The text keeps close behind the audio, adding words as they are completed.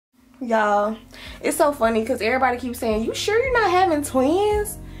Y'all, it's so funny because everybody keeps saying, you sure you're not having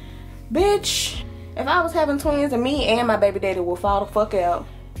twins? Bitch, if I was having twins, and me and my baby daddy will fall the fuck out.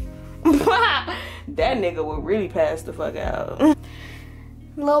 That nigga would really pass the fuck out.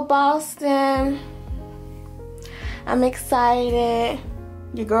 Little Boston, I'm excited.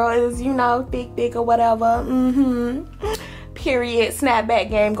 Your girl is, you know, thick or whatever. Period.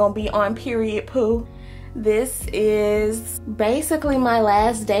 Snapback game gonna be on period poo. This is basically my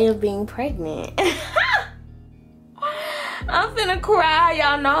last day of being pregnant. I'm finna cry.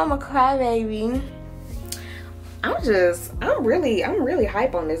 Y'all know I'm a crybaby. I'm really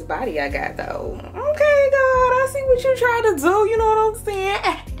hype on this body I got though. Okay, God, I see what you trying to do. You know what I'm saying?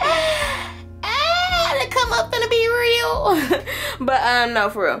 To come up finna be real. But no,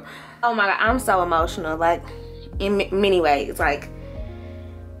 for real. Oh my God, I'm so emotional. Like in many ways. Like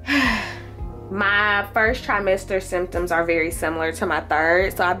my first trimester symptoms are very similar to my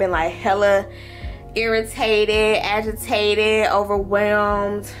third. So I've been like hella irritated, agitated,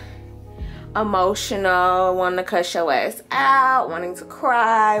 overwhelmed, emotional, wanting to cuss your ass out, wanting to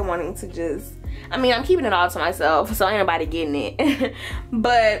cry, wanting to just, I mean, I'm keeping it all to myself, so ain't nobody getting it.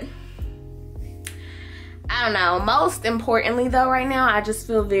 But I don't know, most importantly though right now, I just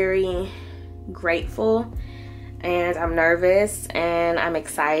feel very grateful, and I'm nervous, and I'm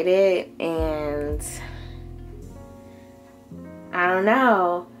excited, and I don't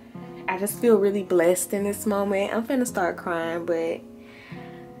know, I just feel really blessed in this moment. I'm finna start crying, but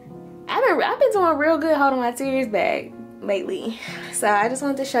I've been doing real good holding my tears back lately. So I just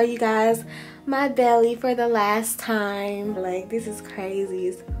wanted to show you guys my belly for the last time. Like, this is crazy.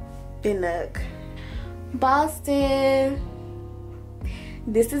 It's been up. Boston,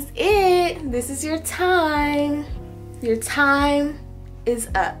 this is it. This is your time. Your time is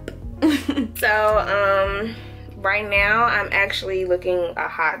up. So right now I'm actually looking a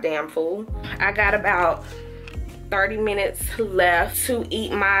hot damn fool. I got about 30 minutes left to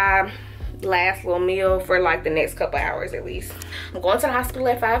eat my last little meal for like the next couple hours at least. I'm going to the hospital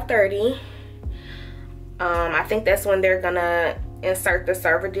at 5:30. I think that's when they're gonna insert the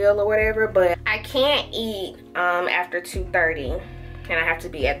server deal or whatever, but I can't eat after 2:30, and I have to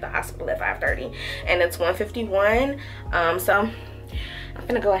be at the hospital at 5:30, and it's 1:51. So I'm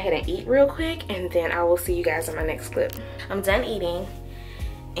gonna go ahead and eat real quick, and then I will see you guys in my next clip. I'm done eating,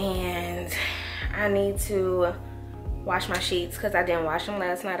 and I need to wash my sheets because I didn't wash them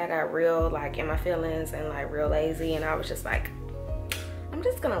last night. I got real like in my feelings and like real lazy, and I was just like, I'm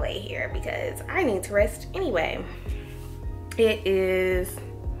just gonna lay here because I need to rest anyway. It is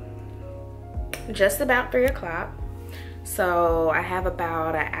just about 3 o'clock, so I have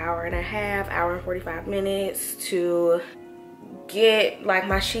about an hour and a half, hour and 45 minutes to get like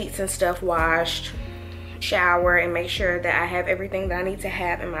my sheets and stuff washed, shower, and make sure that I have everything that I need to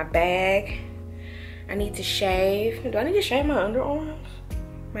have in my bag. I need to shave. Do I need to shave my underarms?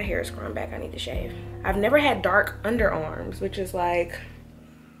 My hair is growing back. I need to shave. I've never had dark underarms, which is like,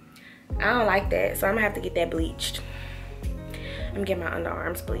 I don't like that, so I'm gonna have to get that bleached. I'm gonna get my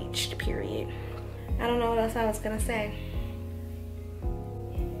underarms bleached, period. I don't know what else I was gonna say.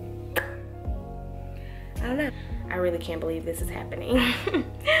 I don't know. I really can't believe this is happening.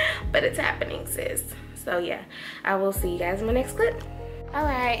 But it's happening, sis. So yeah, I will see you guys in my next clip.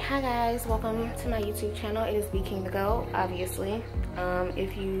 Alright, hi guys, welcome to my YouTube channel. It is B.KINGTHEGOAT, obviously.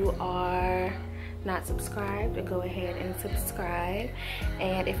 If you are not subscribed, go ahead and subscribe.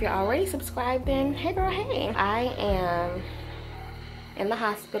 And if you're already subscribed, then hey girl, hey. I am in the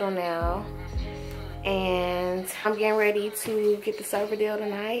hospital now, and I'm getting ready to get the server deal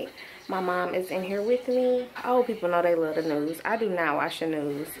tonight. My mom is in here with me. Oh, people know they love the news. I do not watch the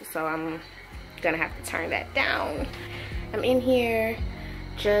news, so I'm gonna have to turn that down. I'm in here.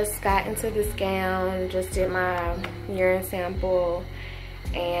 Just got into this gown, just did my urine sample,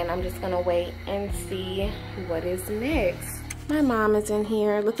 and I'm just gonna wait and see what is next. My mom is in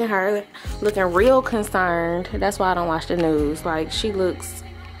here. Look at her, looking real concerned. That's why I don't watch the news. Like, she looks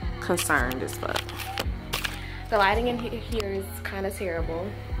concerned as fuck. The lighting in here is kind of terrible,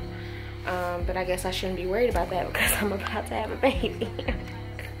 but I guess I shouldn't be worried about that because I'm about to have a baby.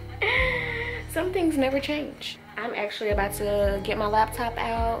 Some things never change. I'm actually about to get my laptop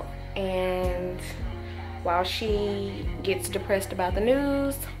out, and while she gets depressed about the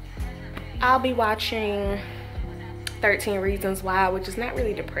news, I'll be watching 13 Reasons Why, which is not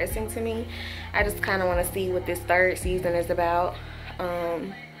really depressing to me. I just kind of want to see what this third season is about.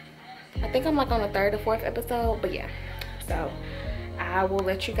 I think I'm like on the 3rd or 4th episode, but yeah. So I will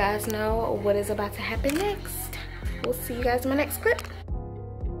let you guys know what is about to happen next. We'll see you guys in my next clip.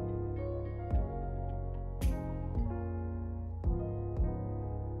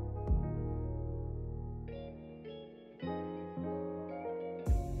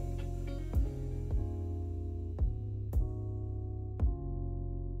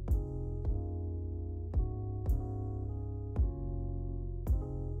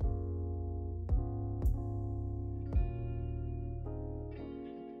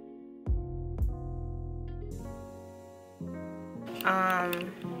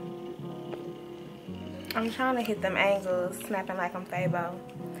 I'm trying to hit them angles, snapping like I'm Fabo.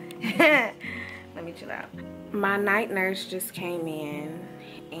 Let me chill out. My night nurse just came in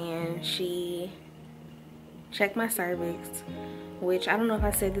and she checked my cervix, which I don't know if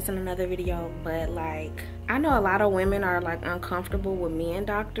I said this in another video, but like I know a lot of women are like uncomfortable with men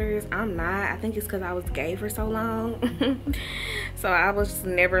doctors. I'm not. I think it's because I was gay for so long. So I was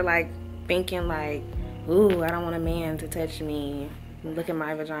never like thinking like, ooh, I don't want a man to touch me, look at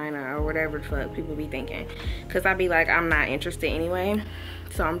my vagina, or whatever the fuck people be thinking, because I'd be like, I'm not interested anyway.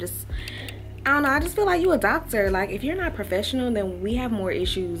 So I'm just, I don't know, I just feel like you a doctor. Like if you're not professional, then we have more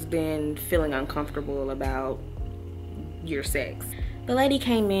issues than feeling uncomfortable about your sex. The lady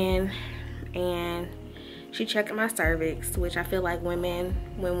came in and she checked my cervix, which I feel like when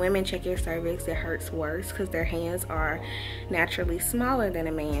women check your cervix, it hurts worse because their hands are naturally smaller than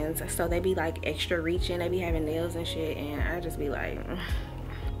a man's. So they be like extra reaching, they be having nails and shit, and I just be like, ugh.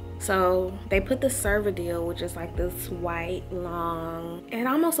 So they put the Cervidil, which is like this white, long, it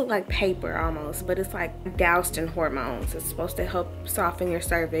almost looks like paper almost, but it's like doused in hormones. It's supposed to help soften your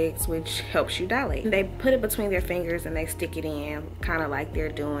cervix, which helps you dilate. They put it between their fingers and they stick it in, kind of like they're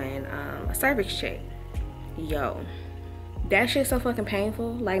doing a cervix check. Yo, that shit's so fucking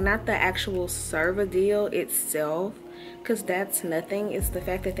painful. Like not the actual Cervidil itself, because that's nothing. It's the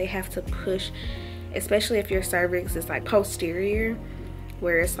fact that they have to push, especially if your cervix is like posterior,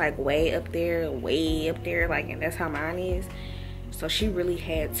 where it's like way up there, like, and that's how mine is. So she really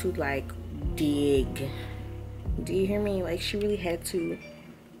had to like dig. Do you hear me? Like she really had to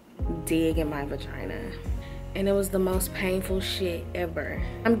dig in my vagina, and it was the most painful shit ever.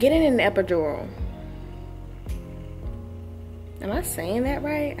 I'm getting an epidural. Am I saying that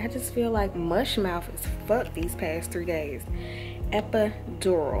right? I just feel like mush mouth as fuck these past 3 days.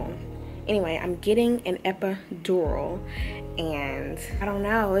 Epidural. Anyway, I'm getting an epidural, and I don't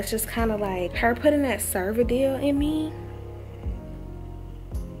know, it's just kind of like her putting that Cervidil in me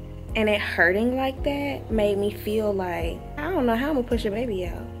and it hurting like that made me feel like I don't know how I'm gonna push a baby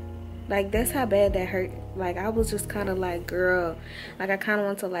out. Like that's how bad that hurt. Like I was just kind of like, girl, like I kind of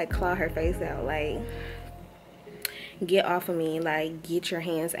want to like claw her face out, like get off of me, like get your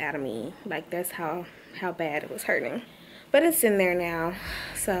hands out of me. Like that's how bad it was hurting. But it's in there now,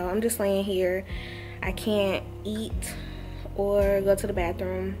 so I'm just laying here. I can't eat or go to the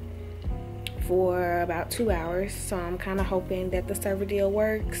bathroom for about 2 hours, so I'm kind of hoping that the Cervidil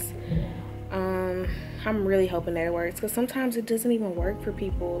works. I'm really hoping that it works, because sometimes it doesn't even work for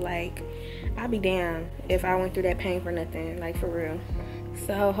people. Like I'd be damned if I went through that pain for nothing, like for real.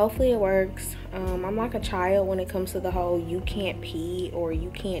 So hopefully it works. I'm like a child when it comes to the whole you can't pee or you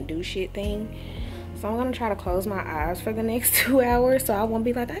can't do shit thing. So I'm gonna try to close my eyes for the next 2 hours so I won't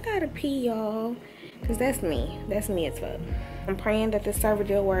be like, I gotta pee, y'all. Because that's me. That's me as fuck. I'm praying that the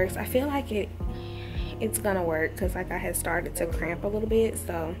Cervidil works. I feel like it's gonna work because like I had started to cramp a little bit.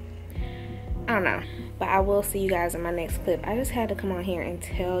 So I don't know. But I will see you guys in my next clip. I just had to come on here and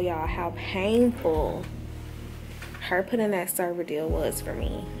tell y'all how painful her putting that Cervidil was for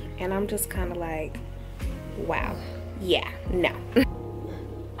me. And I'm just kind of like, wow. Yeah, no.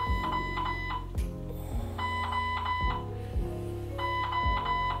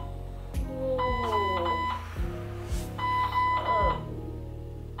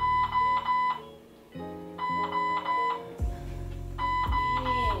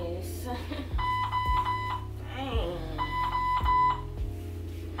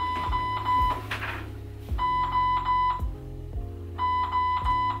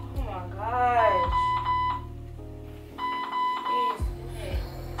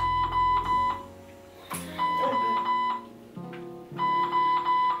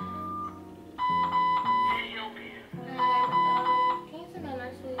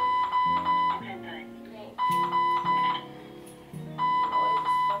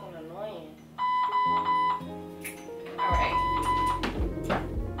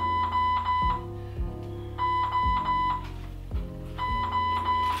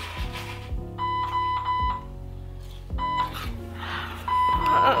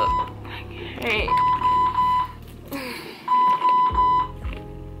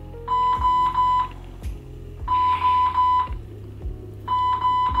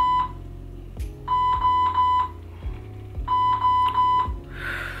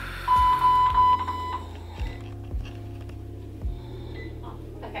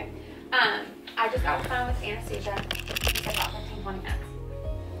 I just got fine with anesthesia. It's about 15, 20 minutes.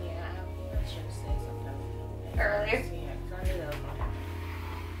 Yeah, I should have said something Earlier? Yeah, turn it up.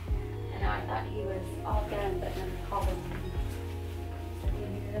 I know, I thought he was all done, but then I called him. So he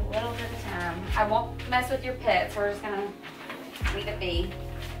needed a little bit of time. I won't mess with your pets. We're just gonna leave it be.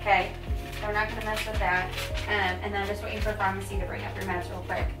 Okay, so we're not gonna mess with that. And then I'm just waiting for pharmacy to bring up your meds real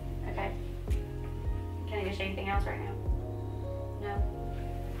quick. Okay. Can I get you anything else right now? No.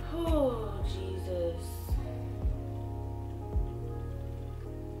 Oh, Jesus.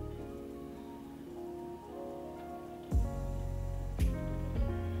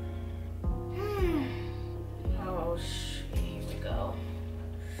 Oh, shit. Here we go.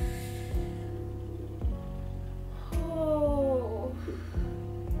 Oh.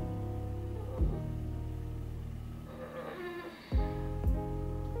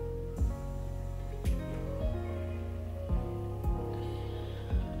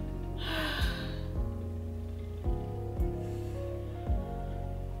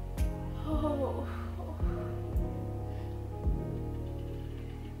 Oh.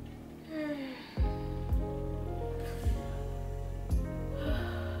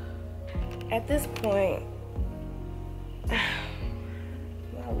 At this point,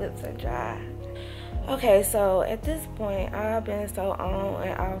 my lips are dry. Okay, so at this point, I've been so on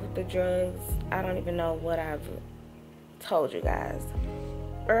and off the drugs, I don't even know what I've told you guys.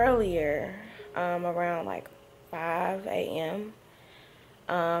 Earlier, around like 5 a.m.,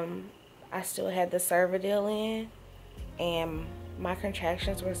 I still had the Cervidil in, and my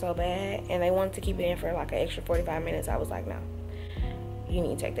contractions were so bad, and they wanted to keep it in for like an extra 45 minutes. I was like, no, you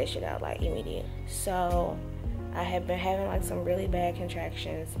need to take that shit out like immediate. So I had been having like some really bad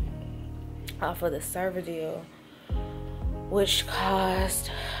contractions off of the Cervidil, which caused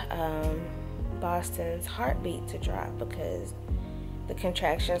Boston's heartbeat to drop because the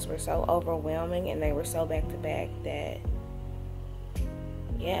contractions were so overwhelming and they were so back to back that,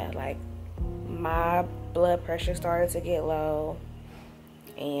 yeah, like my blood pressure started to get low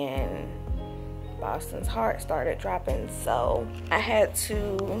and Boston's heart started dropping. So I had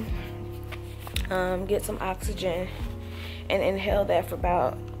to get some oxygen and inhale that for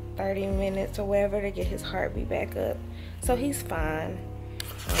about 30 minutes or whatever to get his heartbeat back up. So he's fine.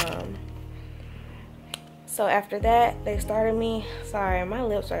 So after that, they started me. Sorry, my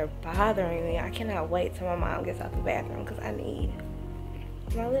lips are bothering me. I cannot wait till my mom gets out the bathroom because I need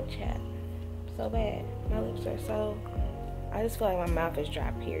my lip chat so bad. My lips are so, I just feel like my mouth is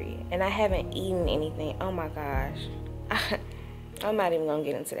dry, period. And I haven't eaten anything. Oh my gosh. I'm not even gonna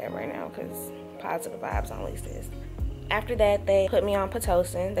get into that right now because positive vibes only, sis. After that, they put me on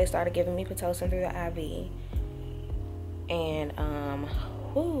Pitocin. They started giving me Pitocin through the IV. And,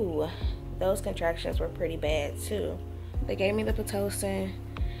 those contractions were pretty bad too. They gave me the Pitocin.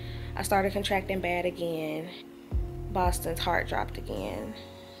 I started contracting bad again. Boston's heart dropped again.